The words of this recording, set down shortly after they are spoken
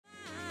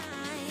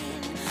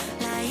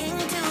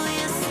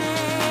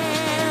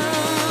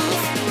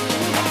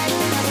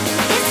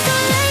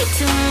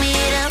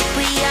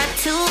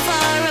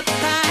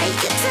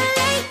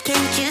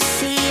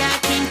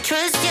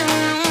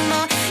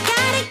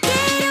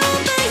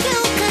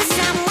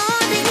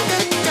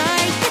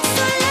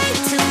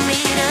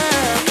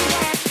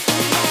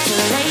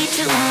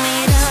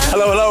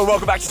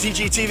welcome back to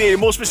TGTV,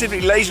 and more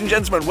specifically, ladies and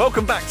gentlemen,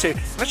 welcome back to,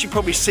 as you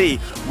probably see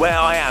where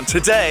I am.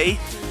 Today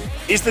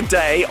is the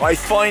day I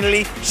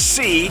finally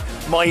see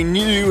my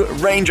new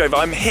Range Rover.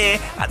 I'm here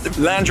at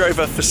the Land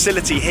Rover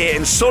facility here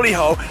in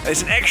Solihull, and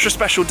it's an extra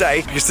special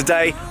day because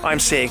today I'm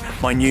seeing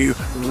my new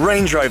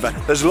Range Rover.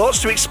 There's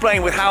lots to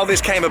explain with how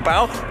this came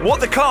about, what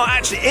the car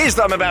actually is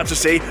that I'm about to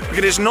see,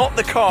 because it's not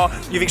the car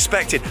you've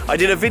expected. I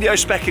did a video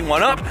specking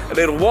one up a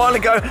little while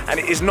ago, and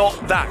it is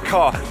not that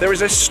car. There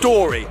is a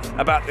story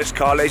about this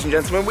car, ladies and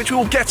gentlemen, which we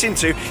will get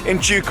into in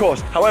due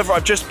course. However,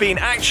 I've just been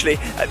actually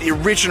at the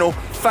original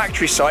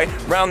factory site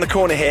round the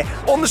corner here,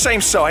 on the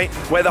same site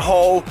where the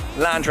whole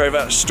Land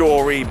Rover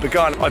story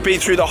began. I've been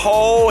through the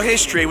whole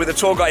history with a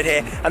tour guide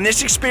here, and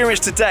this experience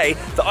today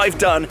that I've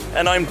done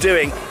and I'm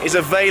doing is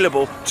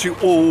available to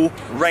all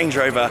Range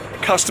Rover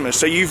customers.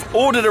 So you've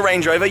ordered a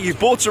Range Rover, you've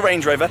bought a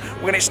Range Rover,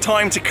 when it's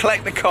time to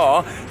collect the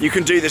car, you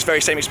can do this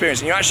very same experience.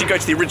 And you actually go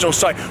to the original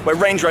site where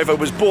Range Rover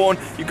was born,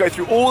 you go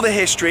through all the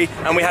history,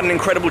 and we had an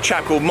incredible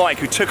chap called Mike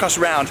who took us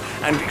around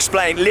and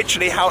explained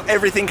literally how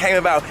everything came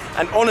about.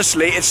 And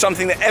honestly, it's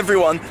something that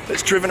everyone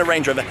that's driven a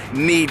Range Rover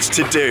needs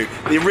to do.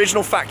 The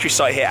original factory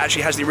site here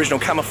actually has the original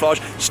camouflage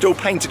still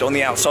painted on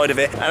the outside of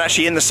it, and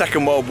actually in the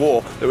Second World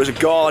War there was a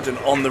garden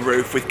on the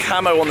roof with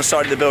camo on the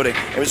side of the building.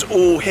 It was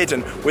all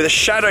hidden with a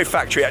shadow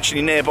factory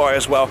actually nearby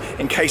as well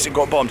in case it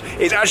got bombed.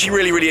 It's actually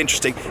really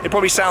interesting. It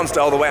probably sounds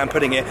dull the way I'm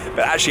putting it,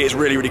 but actually it's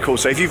really cool.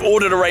 So if you've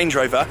ordered a Range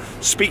Rover,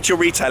 speak to your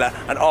retailer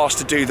and ask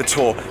to do the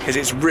tour, because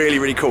it's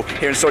really cool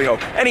here in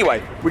Solihull.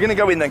 Anyway, we're going to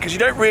go in then, because you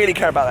don't really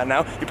care about that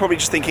now. You're probably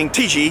just thinking,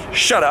 TG,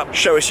 shut up,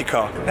 show us your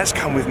car. Let's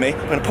come with me.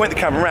 I'm going to point the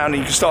camera around and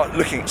you can start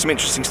looking at some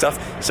interesting stuff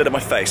instead of my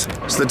face.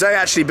 So the day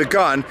actually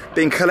begun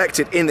being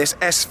collected in this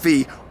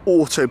SV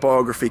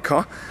Autobiography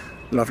car.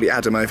 Lovely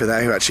Adam over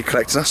there who actually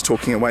collected us,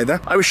 talking away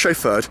there. I was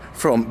chauffeured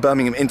from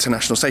Birmingham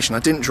International Station. I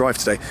didn't drive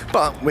today,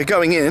 but we're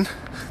going in.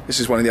 This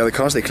is one of the other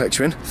cars they collect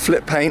you in.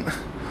 Flip paint,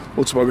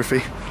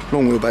 Autobiography,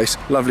 long wheelbase,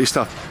 lovely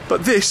stuff.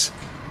 But this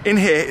in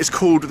here is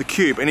called the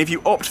Cube, and if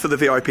you opt for the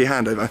VIP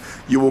handover,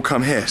 you will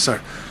come here. So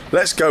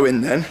let's go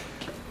in then.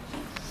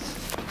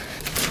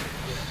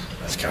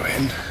 Let's go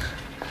in.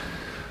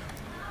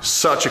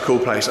 Such a cool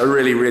place. I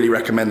really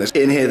recommend this.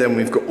 In here then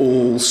we've got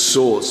all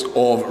sorts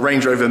of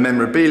Range Rover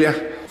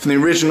memorabilia. From the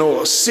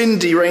original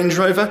Cindy Range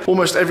Rover,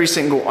 almost every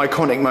single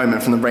iconic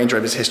moment from the Range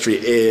Rover's history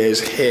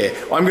is here.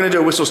 I'm going to do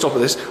a whistle stop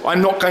of this.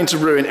 I'm not going to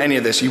ruin any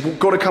of this. You've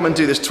got to come and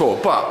do this tour,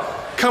 but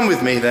come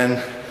with me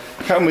then.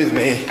 Come with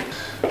me.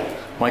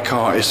 My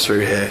car is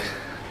through here.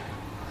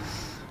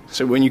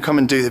 So when you come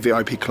and do the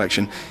VIP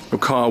collection, your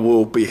car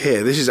will be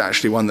here. This is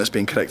actually one that's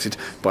being collected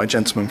by a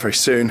gentleman very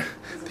soon.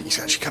 I think he's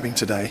actually coming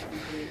today.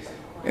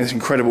 In this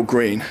incredible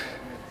green.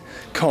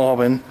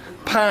 Carbon,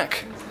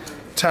 pack,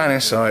 tan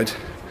inside,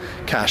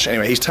 cash.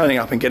 Anyway, he's turning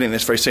up and getting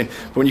this very soon.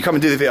 But when you come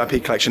and do the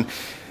VIP collection,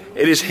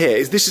 it is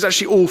here. This is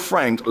actually all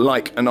framed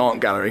like an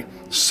art gallery.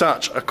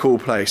 Such a cool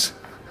place.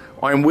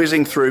 I'm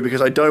whizzing through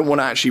because I don't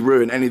want to actually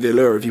ruin any of the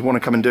allure if you want to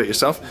come and do it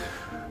yourself.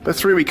 But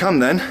through we come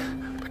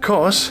then,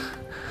 because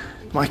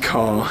my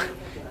car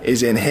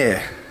is in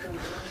here.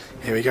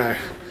 Here we go.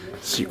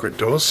 Secret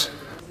doors.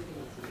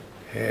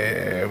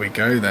 Here we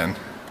go then.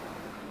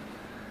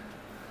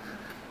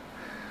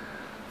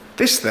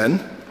 This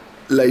then,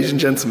 ladies and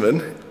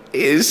gentlemen,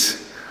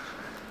 is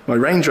my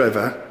Range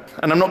Rover.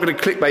 And I'm not going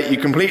to clickbait you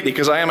completely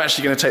because I am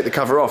actually going to take the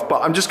cover off,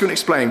 but I'm just going to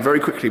explain very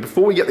quickly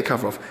before we get the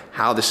cover off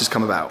how this has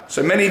come about.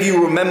 So many of you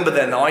will remember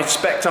then I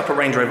spec'd up a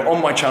Range Rover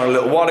on my channel a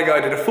little while ago.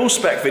 I did a full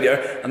spec video,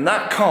 and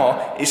that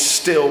car is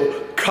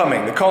still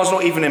coming. The car's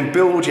not even in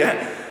build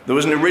yet. There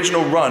was an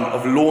original run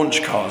of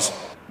launch cars.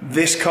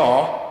 This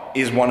car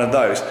is one of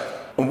those.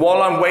 And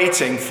while I'm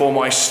waiting for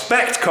my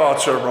spec car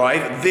to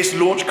arrive, this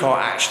launch car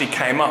actually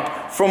came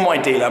up from my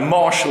dealer,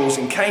 Marshall's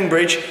in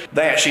Cambridge.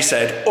 They actually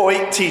said,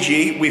 "Oi,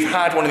 TG, we've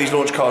had one of these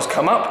launch cars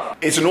come up.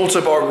 It's an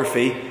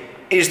Autobiography.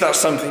 Is that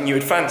something you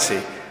would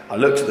fancy?" I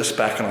looked at the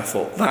spec and I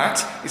thought,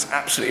 that is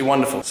absolutely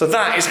wonderful. So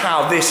that is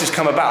how this has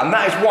come about. And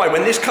that is why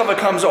when this cover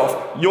comes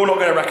off, you're not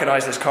going to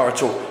recognize this car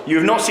at all. You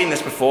have not seen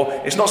this before.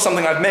 It's not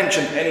something I've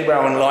mentioned anywhere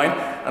online.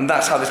 And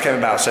that's how this came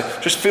about. So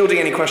just fielding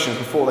any questions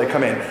before they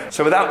come in.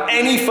 So without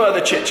any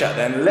further chit chat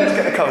then, let's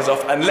get the covers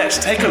off and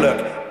let's take a look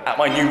at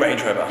my new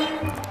Range Rover.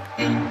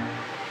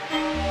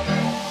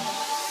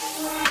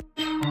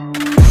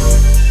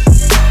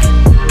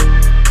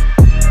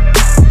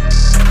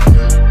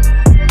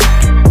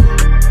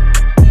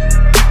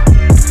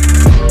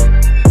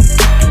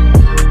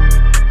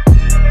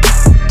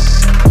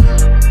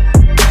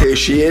 Here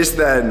she is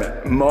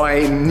then, my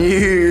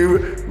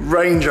new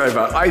Range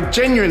Rover.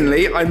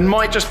 I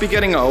might just be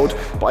getting old,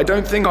 but I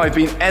don't think I've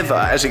been ever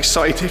as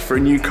excited for a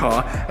new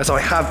car as I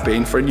have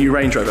been for a new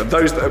Range Rover.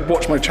 Those that have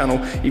watched my channel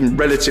even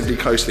relatively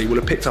closely will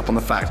have picked up on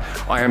the fact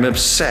I am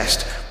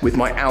obsessed with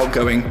my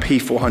outgoing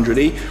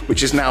P400e,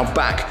 which is now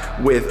back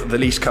with the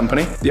lease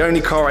company. The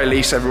only car I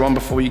lease, everyone,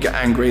 before you get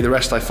angry, the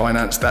rest I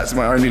finance. That's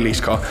my only lease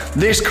car.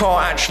 This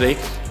car actually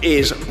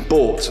is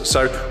bought.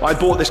 So I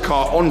bought this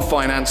car on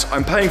finance.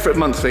 I'm paying for it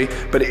monthly,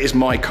 but it is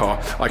my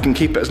car. I can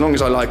keep it as long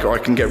as I like, or I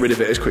can get rid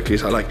of it as quickly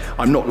as I like.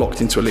 I'm not locked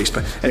into a lease,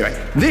 but anyway,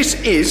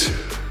 this is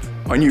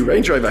my new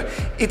Range Rover.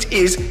 It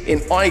is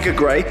in Eiger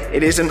Grey.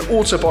 It is an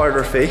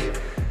Autobiography.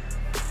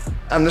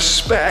 And the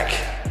spec,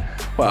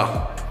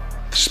 well,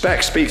 the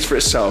spec speaks for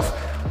itself.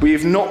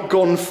 We've not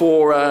gone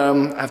for,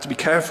 I have to be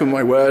careful with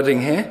my wording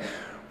here.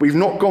 We've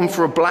not gone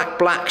for a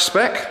black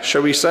spec,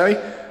 shall we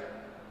say.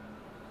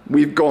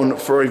 We've gone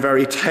for a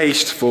very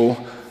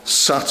tasteful,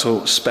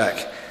 subtle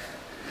spec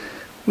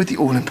with the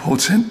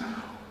all-important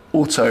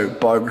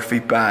Autobiography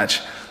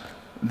badge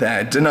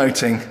there,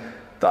 denoting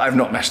that I've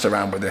not messed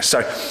around with this. So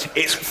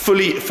it's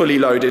fully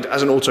loaded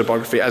as an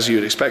Autobiography, as you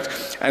would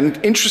expect. And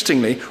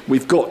interestingly,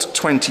 we've got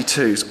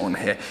 22s on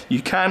here.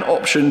 You can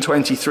option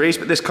 23s,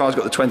 but this car's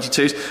got the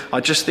 22s.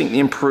 I just think the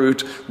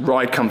improved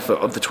ride comfort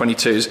of the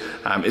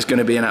 22s is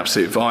gonna be an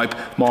absolute vibe.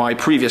 My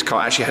previous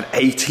car actually had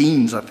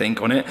 18s, I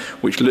think, on it,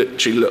 which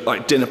literally looked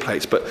like dinner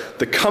plates, but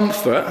the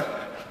comfort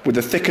with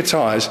the thicker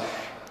tires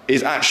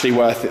is actually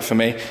worth it for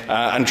me.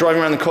 And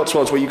driving around the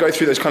Cotswolds, where you go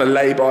through those kind of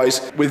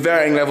lay-bys with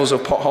varying levels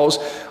of potholes,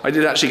 I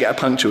did actually get a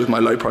puncture with my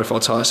low-profile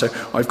tyre, so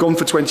I've gone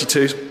for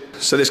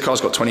 22s. So this car's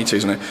got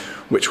 22s on it,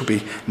 which will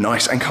be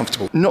nice and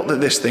comfortable. Not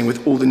that this thing,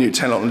 with all the new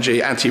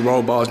technology,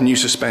 anti-roll bars, new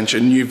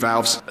suspension, new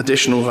valves,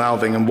 additional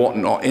valving and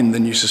whatnot in the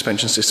new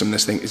suspension system,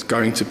 this thing is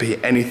going to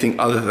be anything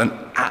other than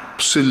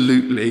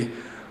absolutely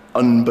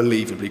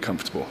unbelievably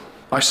comfortable.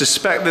 I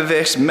suspect that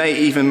this may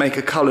even make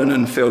a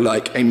Cullinan feel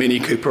like a Mini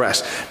Cooper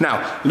S.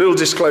 Now, little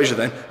disclosure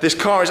then, this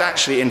car is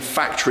actually in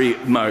factory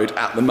mode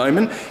at the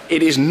moment.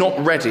 It is not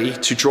ready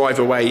to drive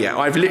away yet.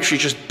 I've literally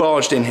just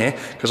barged in here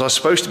because I was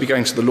supposed to be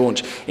going to the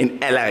launch in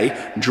LA,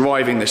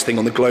 driving this thing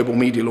on the global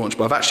media launch,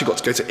 but I've actually got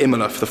to go to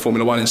Imola for the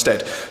Formula One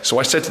instead. So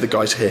I said to the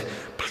guys here,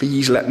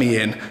 please let me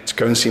in to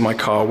go and see my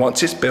car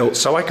once it's built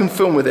so I can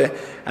film with it,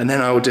 and then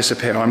I will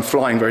disappear. I'm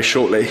flying very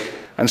shortly.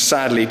 And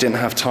sadly didn't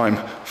have time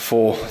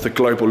for the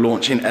global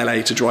launch in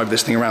LA to drive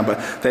this thing around,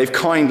 but they've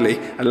kindly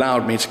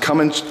allowed me to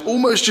come and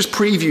almost just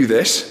preview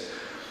this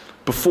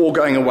before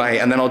going away,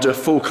 and then I'll do a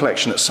full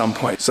collection at some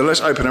point. So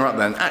let's open her up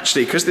then.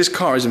 Actually, because this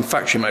car is in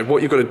factory mode,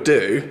 what you've got to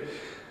do,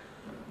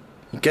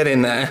 you get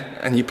in there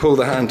and you pull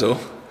the handle.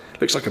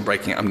 Looks like I'm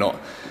breaking it, I'm not.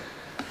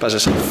 But as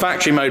I said,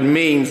 factory mode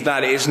means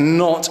that it's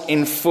not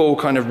in full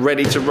kind of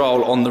ready to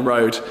roll on the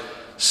road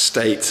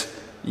state.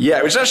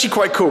 Yeah, which is actually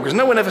quite cool because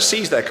no one ever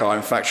sees their car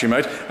in factory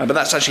mode, but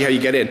that's actually how you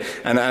get in.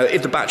 And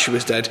if the battery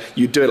was dead,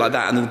 you'd do it like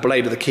that, and then the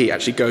blade of the key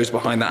actually goes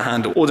behind that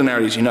handle.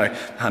 Ordinarily, as you know,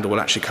 the handle will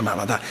actually come out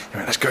like that.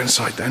 Anyway, let's go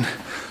inside then.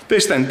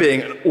 This then,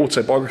 being an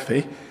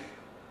Autobiography,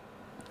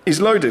 is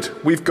loaded.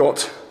 We've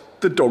got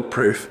the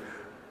dog-proof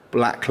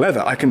black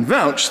leather. I can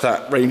vouch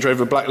that Range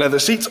Rover black leather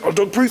seats are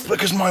dog-proof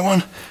because my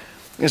one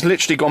it's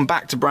literally gone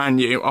back to brand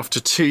new after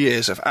 2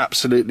 years of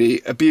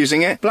absolutely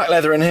abusing it. Black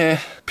leather in here,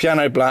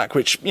 piano black,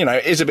 which, you know,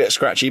 is a bit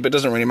scratchy, but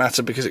doesn't really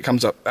matter because it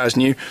comes up as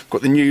new.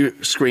 Got the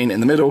new screen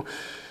in the middle,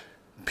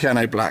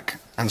 piano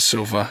black and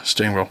silver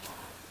steering wheel.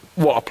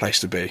 What a place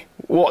to be.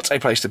 What a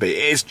place to be.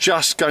 It's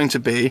just going to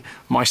be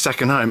my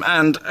second home.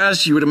 And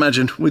as you would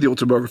imagine, with the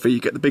Autobiography, you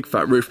get the big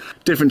fat roof.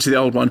 Different to the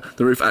old one,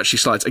 the roof actually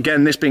slides.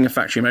 Again, this being a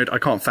factory mode, I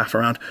can't faff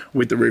around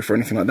with the roof or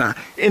anything like that.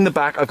 In the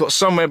back, I've got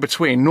somewhere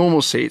between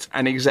normal seats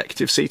and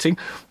executive seating.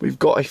 We've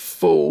got a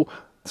full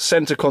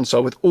center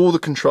console with all the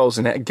controls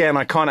in it. Again,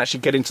 I can't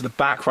actually get into the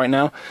back right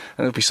now, and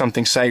there'll be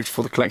something saved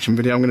for the collection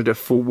video. I'm going to do a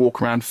full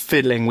walk around,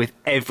 fiddling with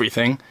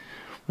everything.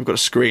 We've got a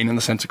screen in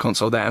the center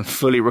console there and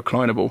fully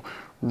reclinable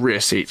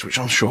rear seats, which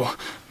I'm sure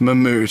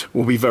Mahmood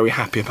will be very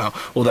happy about,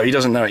 although he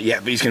doesn't know it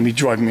yet, but he's going to be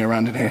driving me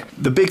around in here.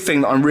 The big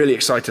thing that I'm really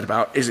excited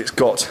about is it's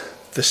got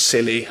the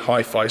silly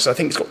hi-fi. So I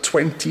think it's got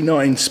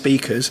 29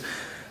 speakers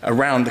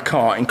around the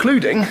car,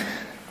 including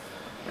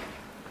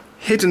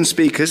hidden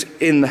speakers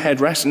in the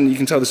headrest, and you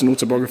can tell this in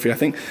Autobiography, I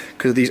think,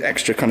 because of these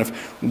extra kind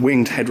of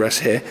winged headrests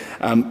here.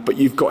 But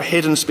you've got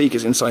hidden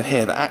speakers inside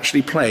here that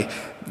actually play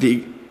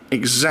the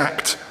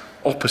exact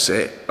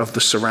opposite of the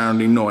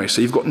surrounding noise.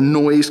 So you've got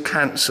noise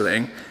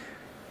cancelling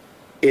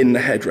in the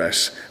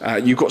headrest.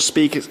 You've got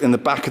speakers in the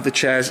back of the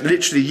chairs.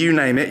 Literally, you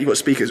name it, you've got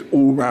speakers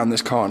all around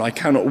this car, and I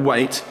cannot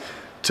wait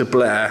to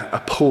blare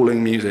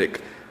appalling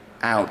music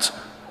out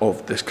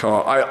of this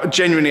car. I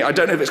genuinely, I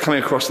don't know if it's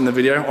coming across in the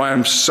video, I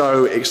am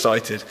so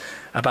excited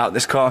about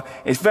this car.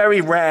 It's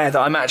very rare that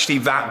I'm actually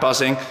that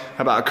buzzing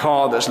about a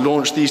car that's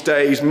launched these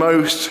days.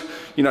 Most,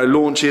 you know,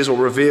 launches or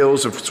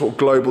reveals of sort of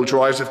global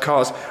drives of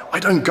cars, I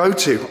don't go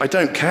to, I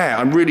don't care.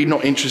 I'm really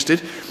not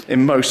interested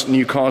in most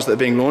new cars that are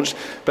being launched,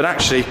 but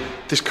actually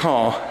this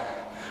car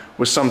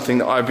was something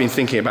that I've been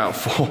thinking about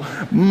for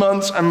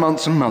months and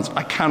months and months.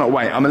 I cannot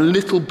wait. I'm a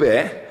little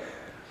bit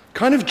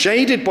kind of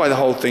jaded by the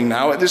whole thing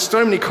now. There's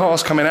so many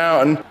cars coming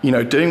out, and, you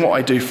know, doing what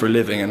I do for a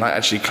living and like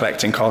actually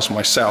collecting cars for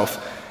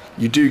myself,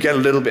 you do get a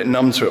little bit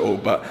numb to it all,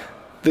 but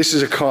this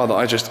is a car that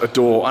I just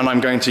adore, and I'm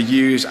going to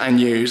use and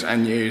use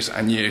and use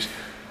and use.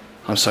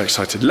 I'm so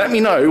excited. Let me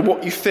know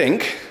what you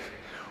think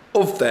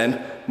of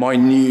then my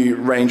new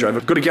Range Rover.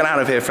 I've got to get out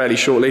of here fairly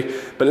shortly,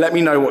 but let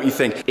me know what you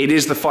think. It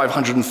is the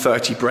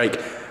 530 brake,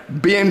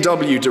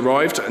 BMW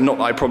derived, not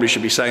that I probably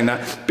should be saying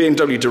that,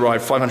 BMW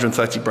derived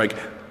 530 brake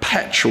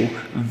petrol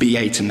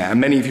V8 in there.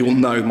 And many of you will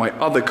know my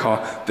other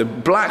car, the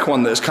black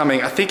one that's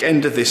coming, I think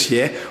end of this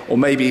year, or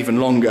maybe even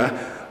longer,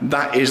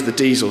 that is the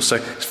diesel. So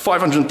it's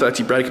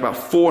 530 brake, about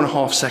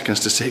 4.5 seconds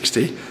to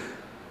 60.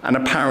 And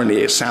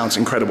apparently it sounds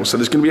incredible. So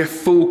there's gonna be a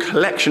full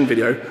collection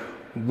video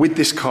with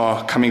this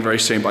car coming very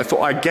soon. But I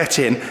thought I'd get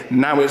in,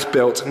 now it's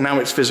built, now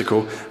it's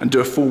physical, and do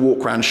a full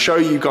walk around, show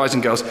you guys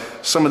and girls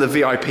some of the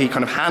VIP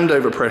kind of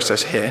handover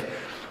process here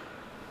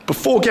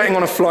before getting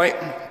on a flight,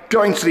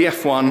 going to the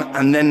F1,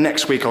 and then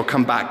next week I'll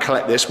come back,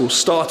 collect this, we'll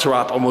start her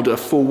up, and we'll do a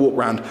full walk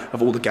round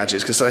of all the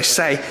gadgets, because as I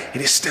say,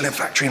 it is still in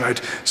factory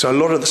mode, so a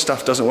lot of the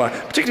stuff doesn't work,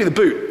 particularly the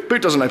boot.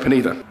 Boot doesn't open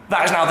either.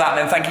 That is now that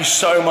then. Thank you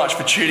so much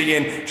for tuning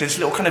in to this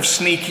little kind of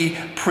sneaky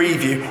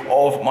preview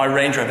of my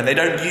Range Rover. They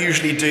don't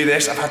usually do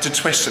this. I've had to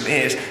twist some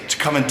ears to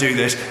come and do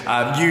this.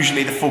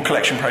 Usually the full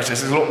collection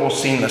process is a lot more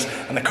seamless,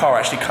 and the car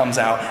actually comes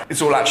out.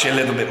 It's all actually a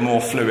little bit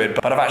more fluid,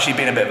 but I've actually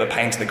been a bit of a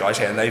pain to the guys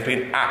here, and they've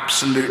been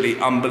absolutely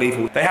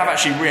unbelievable. They have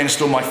actually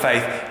reinstalled my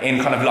faith in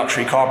kind of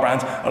luxury car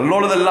brands. A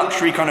lot of the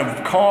luxury kind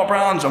of car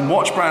brands and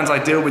watch brands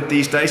I deal with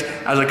these days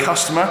as a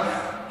customer,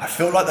 I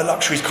feel like the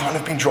luxury's kind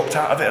of been dropped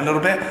out of it a little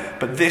bit,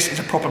 but this is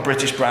a proper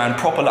British brand,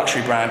 proper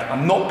luxury brand.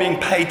 I'm not being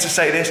paid to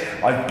say this.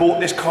 I bought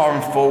this car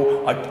in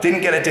full. I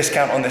didn't get a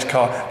discount on this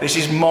car. This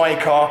is my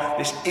car.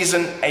 This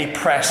isn't a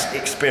press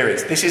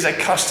experience. This is a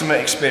customer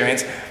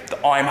experience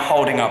that I'm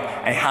holding up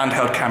a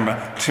handheld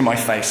camera to my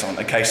face on,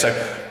 okay? So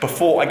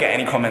before I get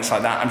any comments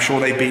like that, I'm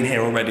sure they've been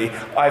here already.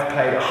 I've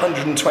paid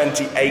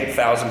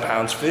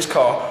 £128,000 for this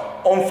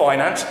car on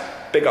finance.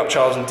 Big up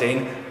Charles and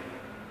Dean.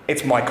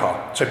 It's my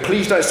car. So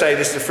please don't say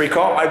this is a free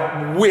car.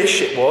 I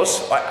wish it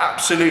was. I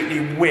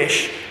absolutely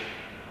wish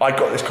I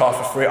got this car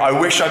for free. I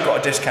wish I got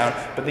a discount,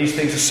 but these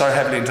things are so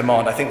heavily in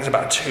demand. I think there's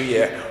about a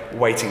 2-year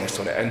waiting list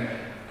on it, and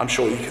I'm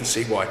sure you can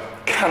see why.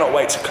 Cannot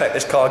wait to collect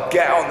this car,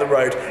 get out on the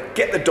road,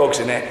 get the dogs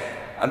in it,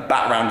 and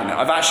bat round in it.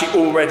 I've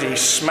actually already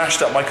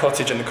smashed up my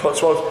cottage in the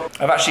Cotswolds.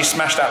 I've actually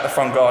smashed out the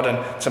front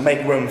garden to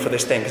make room for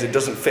this thing because it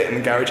doesn't fit in the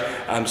garage.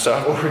 So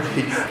I've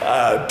already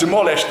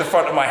demolished the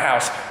front of my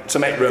house to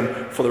make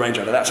room for the Range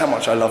Rover. That's how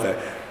much I love it.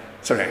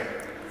 So okay,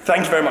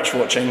 thank you very much for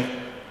watching.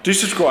 Do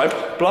subscribe,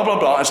 blah, blah,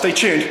 blah, and stay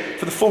tuned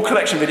for the full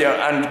collection video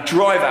and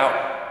drive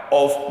out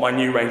of my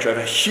new Range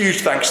Rover.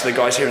 Huge thanks to the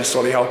guys here in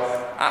Solihull.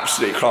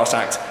 Absolutely class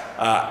act.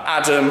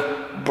 Adam,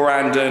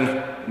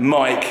 Brandon,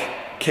 Mike,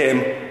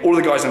 Kim, all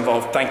the guys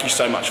involved, thank you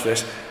so much for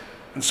this,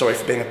 and sorry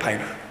for being a pain.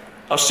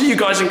 I'll see you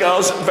guys and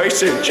girls very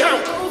soon.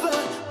 Ciao!